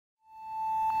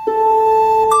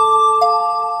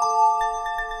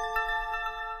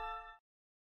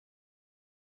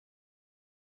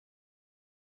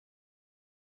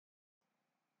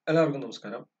എല്ലാവർക്കും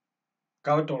നമസ്കാരം.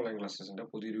 Covet online ക്ലാസ്സസിന്റെ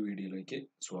പുതിയൊരു വീഡിയോയിലേക്ക്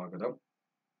സ്വാഗതം.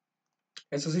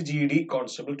 SSC GD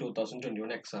Constable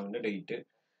 2021 എക്സാമിന്റെ ഡേറ്റ്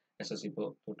SSC ഇപ്പോൾ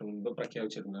തൊട്ട് മുൻപ്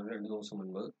പ്രഖ്യാപിച്ചിരുന്നത് 2 ദിവസം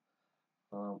മുൻപ്.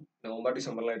 നവംബർ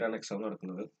ഡിസംബറിലായിട്ടാണ് എക്സാം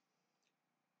നടക്കുന്നത്.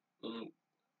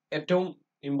 ഏറ്റവും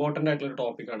ഇമ്പോർട്ടൻ്റ് ആയിട്ടുള്ള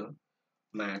ടോപ്പിക്കാണ്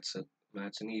മാത്സ്.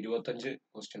 മാത്സിന് 25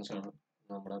 ക്വസ്റ്റ്യൻസ് ആണ്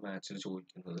നമ്മുടെ മാത്സിൽ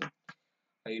ചോദിക്കുന്നത്.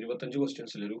 ആ 25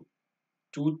 ക്വസ്റ്റ്യൻസിലൊരു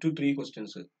 2 to 3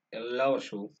 ക്വസ്റ്റ്യൻസ് എല്ലാ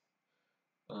വർഷവും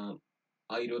ആ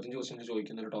 25 ക്വസ്റ്റ്യൻസ്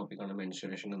ചോദിക്കുന്ന ഒരു ടോപ്പിക്കാണ്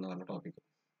മെൻസുറേഷൻ എന്ന് പറഞ്ഞ ടോപ്പിക്.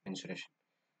 മെൻസുറേഷൻ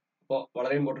അപ്പോൾ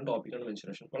വളരെ ഇമ്പോർട്ടൻറ്റ് ടോപ്പിക്കാണ്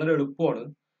മെൻസുറേഷൻ. വളരെ എളുപ്പമാണ്.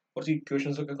 കുറച്ച്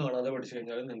ഇക്വേഷൻസ് ഒക്കെ കാണാതെ പഠിച്ചു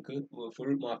കഴിഞ്ഞാൽ നിങ്ങൾക്ക്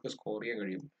ഫുൾ മാർക്ക് സ്കോർ ചെയ്യാൻ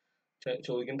കഴിയും.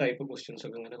 ചോദിക്കുന്ന ടൈപ്പ് ക്വസ്റ്റ്യൻസ്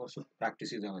ഒക്കെ ഇങ്ങനെ കുറച്ച്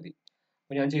പ്രാക്ടീസ് ചെയ്താൽ മതി.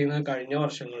 അപ്പോൾ ഞാൻ ചെയ്യുന്നത് കഴിഞ്ഞ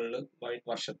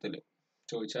വർഷത്തിൽ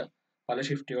ചോദിച്ച പല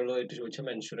ഷിഫ്റ്റുകളിലായിട്ട് ചോദിച്ച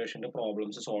മെൻസുറേഷൻ്റെ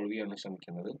പ്രോബ്ലംസ് സോൾവ് ചെയ്യാൻ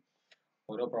ശ്രമിക്കുന്നത്.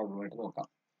 ഓരോ പ്രോബ്ലമായിട്ട് നോക്കാം.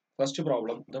 First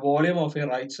problem, the volume of A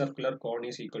right circular cone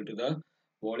is equal to the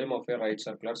volume of a right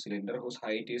circular cylinder whose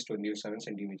height is 27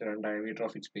 cm and diameter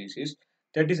of its base is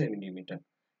 30 cm.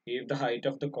 If the height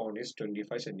of the cone is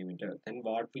 25 cm, then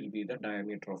what will be the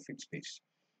diameter of its base?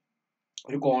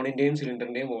 ഒരു കോണിന്റെയും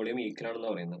സിലിണ്ടറിന്റെയും volume equal ആണെന്ന്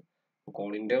പറയുന്നത്.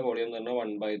 കോണിന്റെ volume എന്ന് പറഞ്ഞാൽ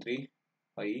 1/3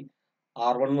 pi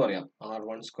R1 എന്ന് പറയാം.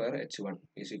 R1 square H1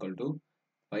 is equal to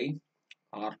pi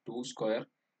R2 square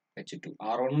H2.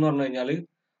 R1 എന്ന് പറഞ്ഞു കഴിഞ്ഞാൽ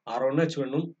R1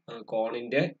 H1ഉം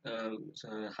കോണിന്റെ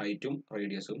ഹൈറ്റും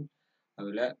റേഡിയസും,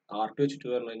 അതുപോലെ R2 H2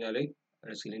 പറഞ്ഞു കഴിഞ്ഞാൽ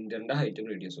സിലിണ്ടറിന്റെ ഹൈറ്റും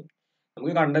റേഡിയസും.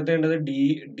 നമുക്ക് കണ്ടെത്തേണ്ടത്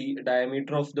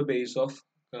diameter of the base of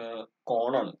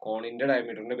കോണാണ്. കോണിന്റെ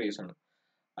ഡയമീറ്ററിന്റെ ബേസ് ആണ്.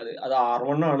 അത്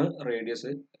R1 ആണ് റേഡിയസ്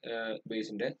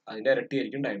ബേസിന്റെ, അതിന്റെ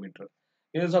ഇരട്ടിയായിരിക്കും ഡയമീറ്റർ.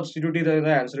 ഇത് സബ്സ്റ്റിറ്റ്യൂട്ട് ചെയ്ത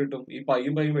ആൻസർ കിട്ടും. ഈ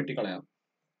പൈയും വെട്ടിക്കളയാം.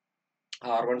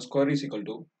 R1 square is equal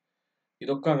to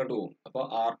ഇതൊക്കെ അങ്ങോട്ട് പോകും. അപ്പോൾ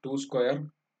R2 square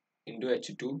into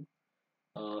H2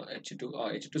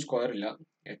 square ഇല്ല,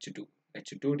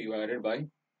 H2 divided by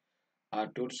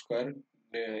R2 square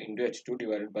into H2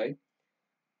 divided by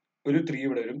ഒരു 3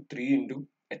 ഇവിടെ വരും, 3 ഇൻറ്റു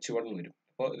H1 വരും.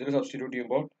 അപ്പോൾ ഇതിൽ സബ്സ്റ്റിറ്റ്യൂട്ട്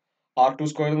ചെയ്യുമ്പോൾ R2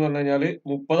 സ്ക്വയർ എന്ന് പറഞ്ഞു കഴിഞ്ഞാൽ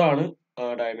 30 ആണ്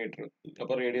ഡയമീറ്റർ.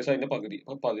 അപ്പോൾ റേഡിയസ് അതിന്റെ പകുതി.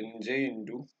 അപ്പോൾ 15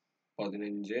 ഇൻറ്റു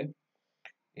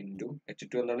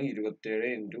H2 എന്താണ് 27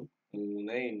 ഇൻറ്റു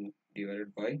 3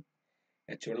 ഡിവൈഡഡ് ബൈ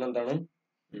H1 എന്താണ്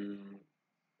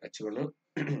H1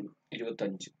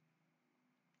 25.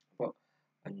 അപ്പോൾ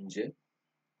 5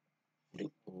 ഇൻറ്റു 3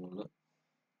 5.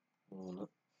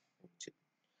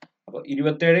 അപ്പോൾ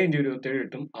 27 ഇൻറ്റു 27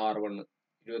 കിട്ടും R1.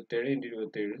 27 ഇൻറ്റു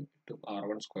 27 കിട്ടും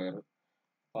R1 സ്ക്വയർ.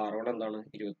 അപ്പോൾ R1 എന്താണ്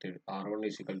 27. R1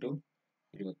 is equal to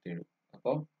 27.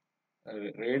 അപ്പോൾ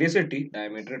റേഡിയസ് കിട്ടി,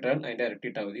 ഡയമീറ്റർ കിട്ടാൻ അതിന്റെ ഇരട്ടി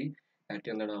ഇട്ടാൽ മതി. ഇരട്ടി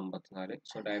എന്താണ് 54.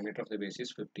 So diameter of the base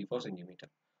is 54 centimetre.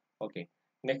 Okay,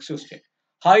 next question.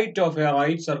 Height of a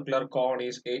right circular cone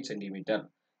is 8 cm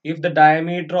if the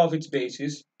diameter of its base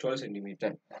is 12 cm.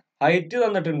 Height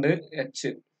തന്നിട്ടുണ്ട് h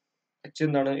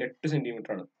എന്താണ് 8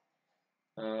 സെന്റിമീറ്റർ ആണ്.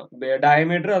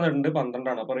 ഡയമീറ്റർ തന്നിട്ടുണ്ട് 12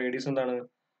 ആണ്. അപ്പോൾ റേഡിയസ് എന്താണ്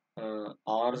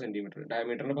 6 centimetre.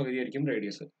 ഡയമീറ്ററിന്റെ പകുതി ആയിരിക്കും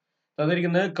radius.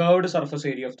 തന്നിരിക്കുന്നത് curved surface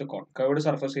area of the cone. Curved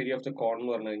surface area of the കോൺ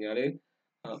എന്ന് പറഞ്ഞു കഴിഞ്ഞാൽ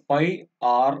പൈ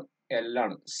ആർ എൽ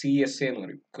ആണ്, CSA എന്ന്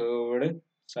പറയും. Curved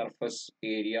surface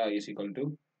area is equal to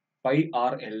pi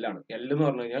R L ആണ്. എൽ എന്ന്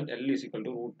പറഞ്ഞു കഴിഞ്ഞാൽ L is equal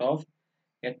to root of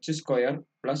H square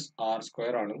plus R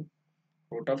square ആണ്.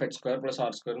 Root of H square plus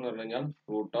R square എന്ന് പറഞ്ഞു കഴിഞ്ഞാൽ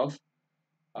root of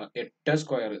 8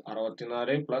 square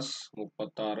 64 plus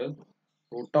 36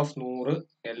 root of 100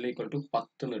 L equal to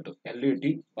 10 എന്ന് കിട്ടും. L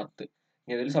കിട്ടി 10.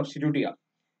 ഇനി ഇതിൽ സബ്സ്റ്റിറ്റ്യൂട്ട് ചെയ്യാം.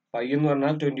 പൈ എന്ന്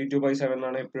പറഞ്ഞാൽ 22/7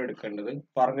 ആണ് എപ്പോഴും എടുക്കേണ്ടത്.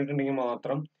 പറഞ്ഞിട്ടുണ്ടെങ്കിൽ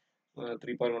മാത്രം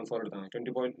 3.14 എടുത്താൽ മതി.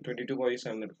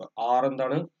 22/7 എടുക്കുക. R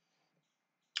എന്താണ്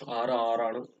R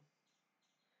ആണ്.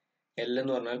 L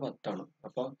എന്ന് പറഞ്ഞാൽ 10 ആണ്.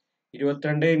 അപ്പോൾ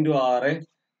 22 ഇൻറ്റു 6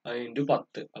 ഇൻറ്റു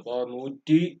 10. അപ്പോൾ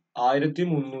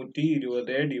 1320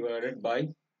 ഡിവൈഡഡ് ബൈ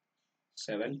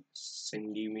 7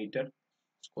 സെന്റിമീറ്റർ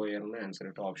സ്ക്വയറിന് ആൻസർ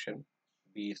കിട്ടും. Option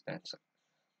B is the answer.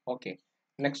 Okay,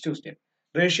 next question.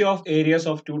 Ratio of areas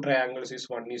of two triangles is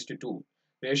 1:2.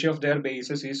 Ratio of their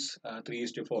bases is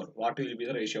 3:4. What will be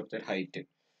the ratio of their height?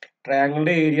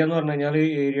 ട്രയാങ്കിളിന്റെ area എന്ന് പറഞ്ഞു കഴിഞ്ഞാൽ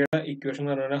ഏരിയയുടെ equation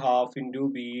എന്ന് പറഞ്ഞാൽ half into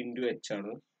B into H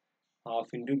ആണ്.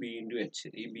 Half into B into H.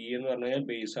 ഈ B എന്ന് പറഞ്ഞു കഴിഞ്ഞാൽ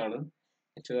ബേസ് ആണ്,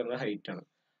 എച്ച് എന്ന് പറഞ്ഞാൽ ഹൈറ്റ് ആണ്.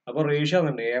 അപ്പോൾ റേഷ്യോ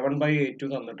തന്നിട്ടുണ്ട് A1/A2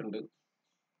 തന്നിട്ടുണ്ട്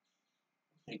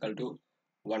ഈക്വൽ ടു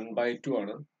 1/2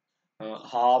 ആണ്.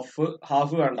 ഹാഫ്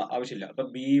വേണ്ട, ആവശ്യമില്ല. അപ്പൊ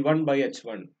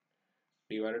B1/H1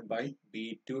 ഡിവൈഡഡ് ബൈ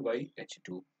B2/H2.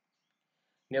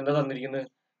 ഇനി എന്താ തന്നിരിക്കുന്നത്?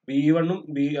 B1ഉം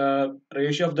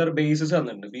റേഷ്യോ ഓഫ് ദർ ബേസസ്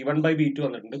തന്നിട്ടുണ്ട്. B1/B2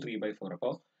 തന്നിട്ടുണ്ട് 3/4.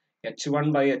 അപ്പോൾ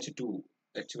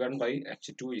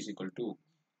H1/H2 is equal to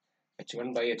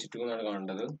H1/H2 എന്നാണ്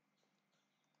കാണേണ്ടത്.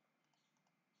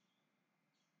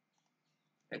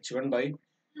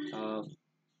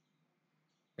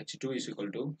 H1/H2 is equal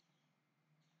to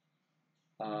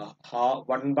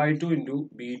 1/2 into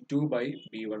B2 by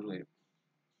B1 വരും.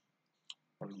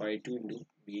 1/2 into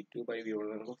B2 by B1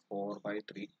 വരുമ്പോൾ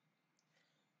 4/3.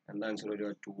 എന്താ ആൻസർ വരിക?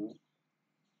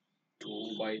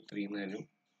 2/3 എന്ന് വരും.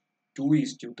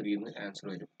 2:3 എന്ന് ആൻസർ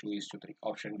വരും. 2:3.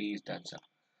 Option D is the answer.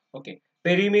 Okay.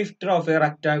 Perimeter of a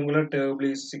rectangular table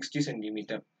is 60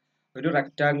 centimeter. ഒരു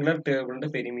റെക്ടാങ്കുലർ ടേബിളിന്റെ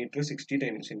പെരിമീറ്റർ 60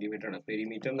 സെന്റിമീറ്റർ ആണ്.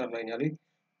 പെരിമീറ്റർ എന്ന് പറഞ്ഞു കഴിഞ്ഞാൽ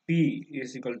P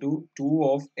is equal to 2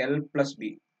 of L plus B.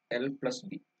 L plus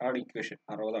B ആണ് ഇക്വേഷൻ.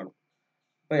 60 ആണ്.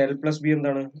 അപ്പൊ L plus B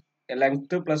എന്താണ്?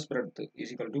 Length plus breadth is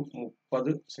equal to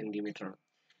 30 centimetre ആണ്.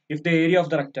 If the area of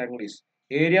the rectangle is,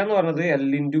 area എന്ന് പറഞ്ഞത് L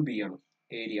ഇൻറ്റു ബി ആണ്.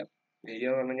 Area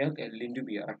എന്ന് പറഞ്ഞു കഴിഞ്ഞാൽ L into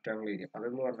B rectangle area.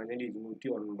 അതെന്ന് പറഞ്ഞു കഴിഞ്ഞാൽ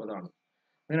 209 ആണ്.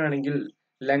 അങ്ങനെയാണെങ്കിൽ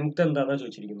ലെങ്ത് എന്താണെന്നാ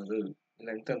ചോദിച്ചിരിക്കുന്നത്?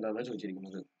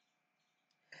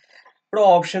 ഇവിടെ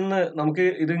ഓപ്ഷന് നമുക്ക്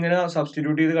ഇതിങ്ങനെ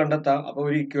സബ്സ്റ്റിറ്റ്യൂട്ട് ചെയ്ത് കണ്ടെത്താം. അപ്പൊ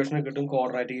ഒരു ഇക്വേഷൻ കിട്ടും,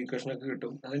 ക്വാഡ്രാറ്റിക് ഇക്വേഷൻ ഒക്കെ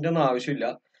കിട്ടും. അതിന്റെ ഒന്നും ആവശ്യമില്ല.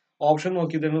 ഓപ്ഷൻ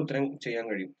നോക്കി തന്നെ ഉത്തരം ചെയ്യാൻ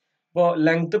കഴിയും. ഇപ്പോൾ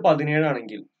ലെങ്ത് 17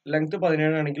 ആണെങ്കിൽ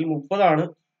 30 ആണ്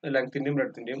ലെങ്ത്തിന്റെയും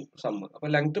ബ്രെഡ്ത്തിന്റെയും സമ്മ്. അപ്പൊ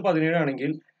ലെങ്ത് 17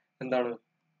 ആണെങ്കിൽ എന്താണ്?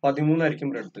 13 ആയിരിക്കും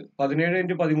ബ്രെഡ്ത്ത്. 17 ×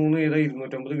 13 ചെയ്താൽ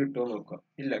 250 കിട്ടുമോ നോക്കുക.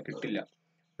 ഇല്ല, കിട്ടില്ല.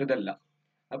 ഇതല്ല.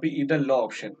 അപ്പൊ ഇതല്ല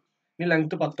ഓപ്ഷൻ. ഇനി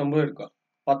ലെങ്ത് 19 എടുക്കുക.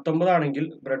 19 ആണെങ്കിൽ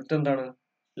ബ്രെഡ്ത്ത് എന്താണ്?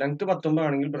 ലെങ്ത് 19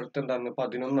 ആണെങ്കിൽ ബ്രെഡ്ത്ത് എന്താണ്?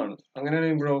 11 ആണ്.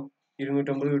 അങ്ങനെയാണെങ്കിലോ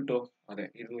 250 കിട്ടുമോ? അതെ,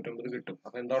 250 കിട്ടും.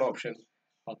 അപ്പൊ എന്താണ് option?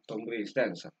 19 is the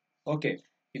answer. Okay,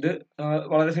 ഇത്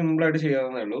വളരെ സിമ്പിൾ ആയിട്ട്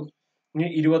ചെയ്യാവുന്നേ ഉള്ളൂ. ഇനി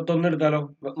 21 എടുത്താലോ?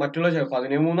 മറ്റുള്ള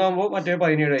 13 ആകുമ്പോൾ മറ്റേ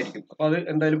 17 ആയിരിക്കും. അപ്പൊ അത്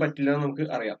എന്തായാലും പറ്റില്ല എന്ന് നമുക്ക്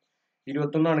അറിയാം.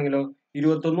 21 ആണെങ്കിലോ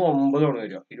 21 ആണ്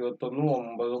വരിക.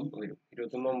 21 വരും.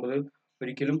 21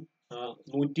 ഒരിക്കലും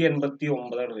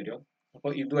 189 ആണ് വരിക. അപ്പൊ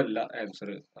ഇതുമല്ല ആൻസർ.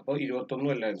 അപ്പൊ 21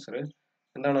 അല്ല ആൻസർ.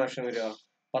 എന്താണ് ആൻസർ വരിക?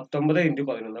 19 ×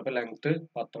 11. അപ്പൊ ലെങ്ത്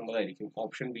 19 ആയിരിക്കും.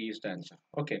 Option B is the answer.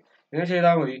 Okay, ഇങ്ങനെ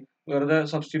ചെയ്താൽ മതി. വെറുതെ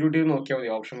സബ്സ്റ്റിറ്റ്യൂട്ട് ചെയ്ത് നോക്കിയാൽ മതി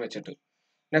ഓപ്ഷൻ വെച്ചിട്ട്.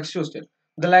 Next question.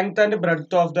 The length and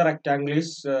breadth of the rectangle is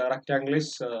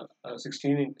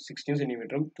 16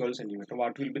 centimeter, 12 centimeter.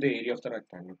 What will be the area of the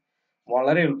rectangle?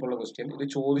 വളരെ എളുപ്പമുള്ള ക്വസ്റ്റ്യൻ. ഇത്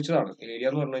ചോദിച്ചതാണ്. ഏരിയ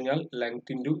എന്ന് പറഞ്ഞു കഴിഞ്ഞാൽ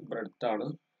ലെങ്ത് ഇൻറ്റു ബ്രെഡ്ത്ത് ആണ്.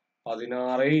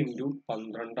 16 ×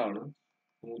 12 ആണ്.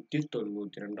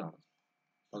 192 ആണ്.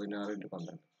 16 ×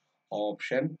 12.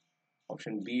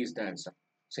 Option B is the answer.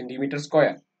 Centimeter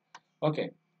square. Okay.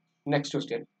 Next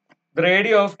question. The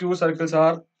radius of two circles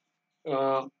are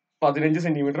 15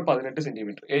 centimeter, 18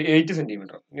 centimeter, 8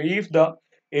 centimeter. If the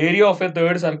area of a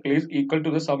third circle is equal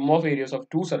to the sum of areas of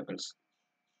two circles,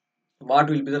 what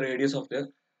will be the radius of the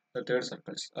third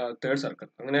circle?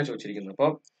 അങ്ങനെയാണ് ചോദിച്ചിരിക്കുന്നത്.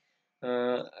 അപ്പോൾ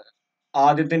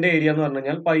ആദ്യത്തിന്റെ area എന്ന് പറഞ്ഞു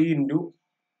കഴിഞ്ഞാൽ pi into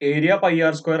area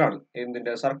πr² ആണ്.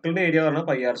 എന്തിന്റെ? സർക്കിളിന്റെ area പറഞ്ഞാൽ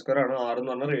πr² ആണ്. r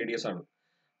എന്ന് പറഞ്ഞാൽ റേഡിയസ് ആണ്.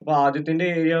 അപ്പൊ ആദ്യത്തിന്റെ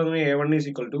ഏരിയ എന്ന് പറഞ്ഞാൽ A1 is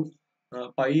equal to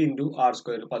pi into r²,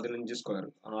 15 square.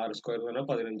 r² എന്ന് പറഞ്ഞാൽ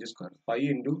 15 square. Pi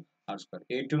into r².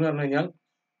 A2 എന്ന് പറഞ്ഞു കഴിഞ്ഞാൽ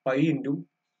പൈ ഇൻറ്റു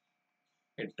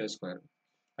 8 സ്ക്വയർ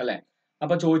അല്ലെ?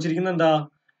 അപ്പൊ ചോദിച്ചിരിക്കുന്നത് എന്താ?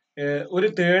 ഒരു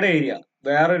തേർഡ് ഏരിയ,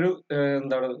 വേറൊരു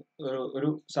എന്താണ്, ഒരു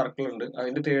സർക്കിൾ ഉണ്ട്.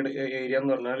 അതിന്റെ തേർഡ് ഏരിയ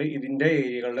എന്ന് പറഞ്ഞാൽ ഇതിന്റെ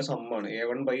ഏരിയകളുടെ സമ്മാണ്.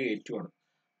 A1/A2 ആണ്.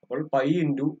 അപ്പോൾ pi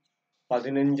into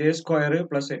 15 square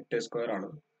plus 8 square ആണ്.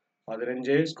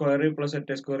 15 സ്ക്വയർ പ്ലസ്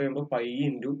 8 സ്ക്വയർ ചെയ്യുമ്പോൾ പൈ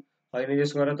ഇൻറ്റു 15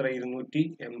 സ്ക്വയർ എത്ര?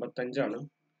 285 ആണ്.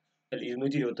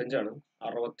 225 ആണ്.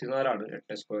 64 ആണ്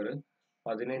 8 സ്ക്വയർ.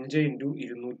 15 ഇൻറ്റു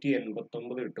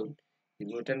 289 കിട്ടും.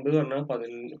 280 പറഞ്ഞാൽ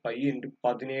പൈ ഇൻറ്റു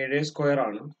 17 സ്ക്വയർ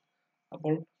ആണ്.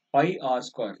 അപ്പോൾ pi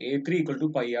r². A3 equal to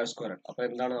pi r². അപ്പൊ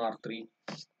എന്താണ് R3?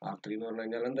 R3 എന്ന് പറഞ്ഞു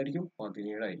കഴിഞ്ഞാൽ എന്തായിരിക്കും?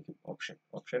 17 ആയിരിക്കും.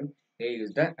 Option A is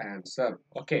the answer.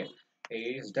 Okay, A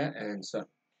is the answer.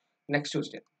 Next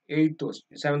question.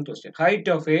 7th question. Height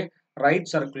of a right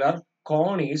circular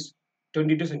cone is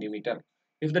 22 centimeter.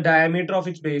 If the diameter of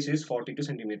its base is 42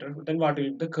 centimeter, then what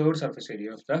will be the curved surface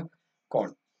area of the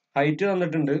cone? Height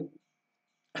തന്നിട്ടുണ്ട്.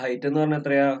 Height എന്ന് പറഞ്ഞാൽ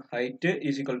എത്രയാ? Height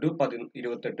is equal to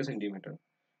 28 centimetre.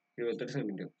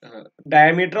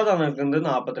 Diameter തന്നിരിക്കുന്നത്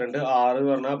 42. 6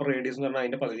 എന്ന് പറഞ്ഞാൽ radius എന്ന് പറഞ്ഞാൽ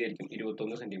അതിന്റെ പകുതി ആയിരിക്കും.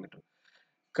 21 സെന്റിമീറ്റർ.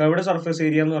 കർവ്ഡ് സർഫേസ്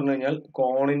ഏരിയ എന്ന് പറഞ്ഞു കഴിഞ്ഞാൽ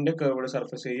കോണിന്റെ curved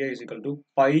surface area is equal to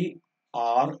pi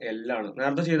r L ആണ്.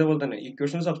 നേരത്തെ ചെയ്ത പോലെ തന്നെ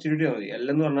ഇക്വേഷൻ സബ്സ്റ്റിറ്റ്യൂട്ട് ചെയ്താൽ മതി. L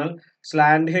എന്ന് പറഞ്ഞാൽ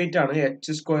സ്ലാൻഡ് ഹൈറ്റ് ആണ്.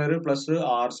 h² പ്ലസ്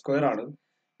r² ആണ്.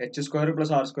 h²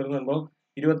 പ്ലസ് r² എന്ന് പറയുമ്പോൾ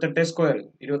 28 സ്ക്വയർ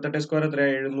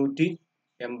എത്രയാണ്?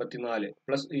 784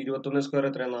 പ്ലസ് 21 സ്ക്വയർ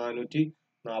എത്രയാണ്?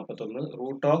 441.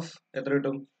 റൂട്ട് ഓഫ് എത്ര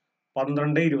കിട്ടും?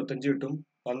 1225 കിട്ടും.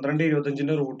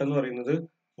 1225ന്റെ റൂട്ട് എന്ന് പറയുന്നത്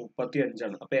 35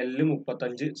 ആണ്. അപ്പൊ L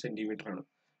 35 സെന്റിമീറ്റർ ആണ്.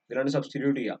 ഇതിലാണ്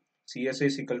സബ്സ്റ്റിറ്റ്യൂട്ട് ചെയ്യുക. CS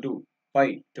is equal to pi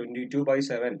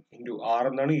 22/7 into r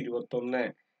എന്താണ്? 21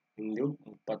 ഇൻറ്റു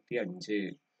 35.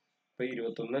 അപ്പൊ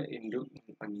 21 ഇൻറ്റു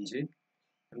 5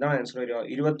 എന്താണ് ആൻസർ വരിക?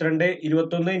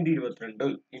 21 ഇൻറ്റു 22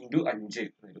 ഇൻറ്റു 5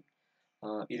 വരും.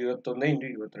 21 ഇൻറ്റു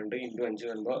 22 ഇൻറ്റു 5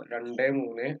 വരുമ്പോൾ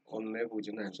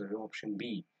 2310 ആൻസർ വരും. Option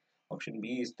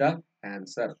B is the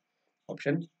answer.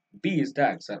 Option B is the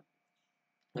answer.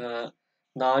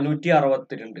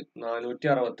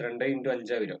 462 into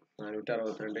 5 വരും.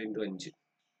 462 ഇൻറ്റു 5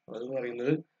 അത്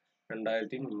പറയുന്നത്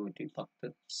 2310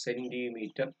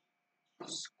 സെന്റിമീറ്റർ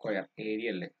സ്ക്വയർ ഏരിയ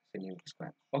അല്ലേ, centimetre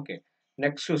square. Okay,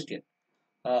 next question.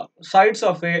 Sides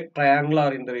of a triangle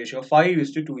are in the ratio of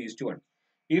 5:2:1.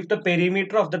 If the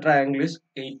perimeter of the triangle is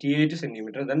 88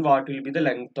 centimeter, then what will be the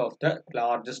length of the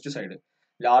largest side?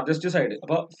 Largest side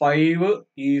അപ്പൊ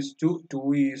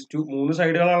 5:2:2 മൂന്ന്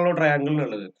സൈഡുകളാണല്ലോ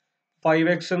ട്രയാങ്കിളിനുള്ളത്.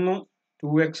 5x എന്നും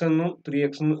 2x എന്നും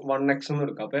 3x എന്നും 1x എന്നും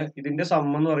എടുക്കാം. അപ്പൊ ഇതിന്റെ some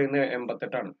എന്ന് പറയുന്നത്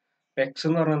 88ആണ്. എക്സ്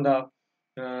എന്ന് പറഞ്ഞാൽ എന്താ,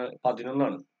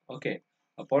 11ആണ്. ഓക്കെ,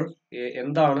 അപ്പോൾ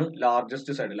എന്താണ്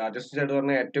ലാർജസ്റ്റ് സൈഡ്? ലാർജസ്റ്റ് സൈഡ്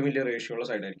പറഞ്ഞാൽ ഏറ്റവും വലിയ റേഷ്യോ ഉള്ള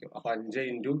സൈഡ് ആയിരിക്കും. അപ്പൊ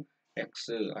 5x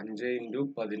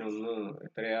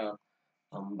എത്രയാ,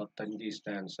 55 is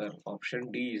the answer. Option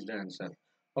D is the answer.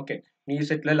 Okay, ഈ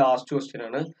സെറ്റിലെ ലാസ്റ്റ് ക്വസ്റ്റ്യൻ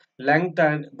ആണ്. Length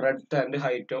and breadth and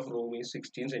height of room is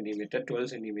 16 centimetre, 12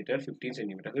 centimetre, 15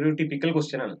 centimetre. ഒരു ടിപ്പിക്കൽ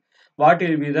ക്വസ്റ്റ്യൻ ആണ്. What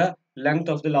will be the length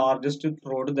of the largest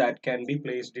road that can be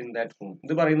placed in that room?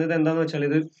 ഇത് പറയുന്നത് എന്താന്ന് വെച്ചാൽ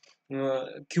ഇത്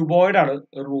cuboid ആണ്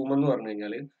room എന്ന് പറഞ്ഞു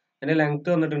കഴിഞ്ഞാൽ. അതിന്റെ ലെങ്ത്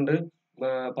വന്നിട്ടുണ്ട്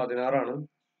 16ആണ്,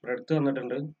 ബ്രെഡ്ത്ത്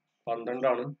വന്നിട്ടുണ്ട്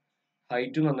 12ആണ്,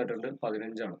 ഹൈറ്റ് വന്നിട്ടുണ്ട്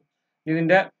 15ആണ്.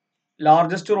 ഇതിന്റെ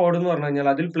ലാർജസ്റ്റ് റോഡ് എന്ന് പറഞ്ഞു കഴിഞ്ഞാൽ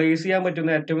അതിൽ പ്ലേസ് ചെയ്യാൻ പറ്റുന്ന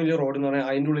ഏറ്റവും വലിയ റോഡ് എന്ന് പറഞ്ഞാൽ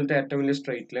അതിന്റെ ഉള്ളിലത്തെ ഏറ്റവും വലിയ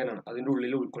സ്ട്രെയിറ്റ് ലൈൻ ആണ്, അതിന്റെ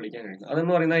ഉള്ളിൽ ഉൾക്കൊള്ളിക്കാൻ കഴിയുന്നത്.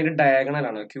 അതെന്ന് പറയുന്നത് അതിന്റെ ഡയഗണൽ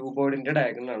ആണ്, ക്യൂബോയിഡിന്റെ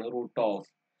ഡയഗണൽ ആണ്. Root of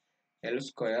L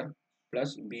square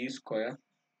plus B square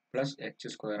plus H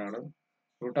square ആണ്.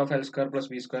 Root of L square plus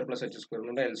B square plus H square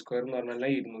ഉണ്ട്. എൽ സ്ക്വയർ എന്ന് പറഞ്ഞാൽ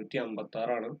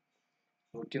 256ആണ്,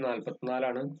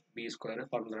 144ആണ്. ബി സ്ക്വയർ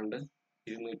 12,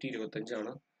 225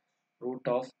 ആണ്. റൂട്ട്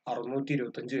ഓഫ്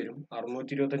 625 വരും.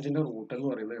 625ന്റെ റൂട്ട് എന്ന്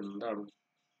പറയുന്നത് എന്താണ്,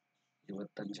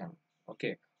 25ആണ്. Okay,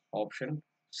 option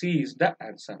C is the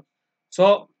answer. So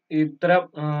ഇത്തരം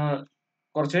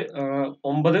കുറച്ച്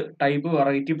 9 ടൈപ്പ്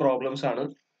വെറൈറ്റി പ്രോബ്ലംസ് ആണ്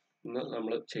ഇന്ന്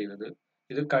നമ്മൾ ചെയ്തത്.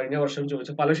 ഇത് കഴിഞ്ഞ വർഷം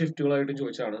ചോദിച്ച പല ഷിഫ്റ്റുകളായിട്ട്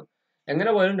ചോദിച്ചതാണ്.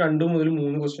 എങ്ങനെ പോയാലും 2 മുതൽ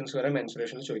 3 ക്വസ്റ്റ്യൻസ് വരെ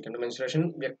മെൻസുറേഷനിൽ ചോദിക്കുന്നുണ്ട്. മെൻസുറേഷൻ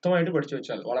വ്യക്തമായിട്ട് പഠിച്ചു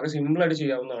വെച്ചാൽ വളരെ സിമ്പിൾ ആയിട്ട്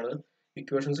ചെയ്യാവുന്നതാണ്.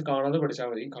 ഇക്വേഷൻസ് കാണാതെ പഠിച്ചാൽ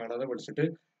മതി. കാണാതെ പഠിച്ചിട്ട്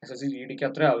SSC GD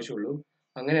അത്രേ ആവശ്യമുള്ളൂ.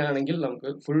 അങ്ങനെയാണെങ്കിൽ നമുക്ക്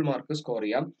ഫുൾ മാർക്ക് സ്കോർ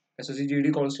ചെയ്യാം. SSC GD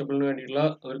കോൺസ്റ്റബിളിന് വേണ്ടിയിട്ടുള്ള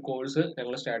ഒരു കോഴ്സ്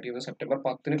ഞങ്ങൾ സ്റ്റാർട്ട് ചെയ്യുന്നത് സെപ്റ്റംബർ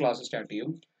 10 ക്ലാസ് സ്റ്റാർട്ട് ചെയ്യും.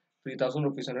 3000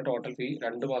 റുപ്പീസ് ആണ് ടോട്ടൽ ഫീ.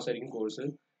 2 മാസമായിരിക്കും കോഴ്സ്.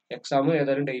 എക്സാം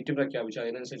ഏതായാലും ഡേറ്റ് പ്രഖ്യാപിച്ചു,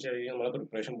 അതിനനുസരിച്ചായിരിക്കും നമ്മളെ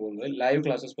പ്രിപ്പറേഷൻ പോകുന്നത്. Live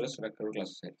classes plus record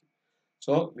classes ആയിരിക്കും.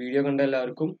 സോ വീഡിയോ കണ്ട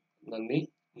എല്ലാവർക്കും നന്ദി.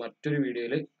 മറ്റൊരു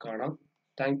വീഡിയോയിൽ കാണാം.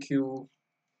 Thank you.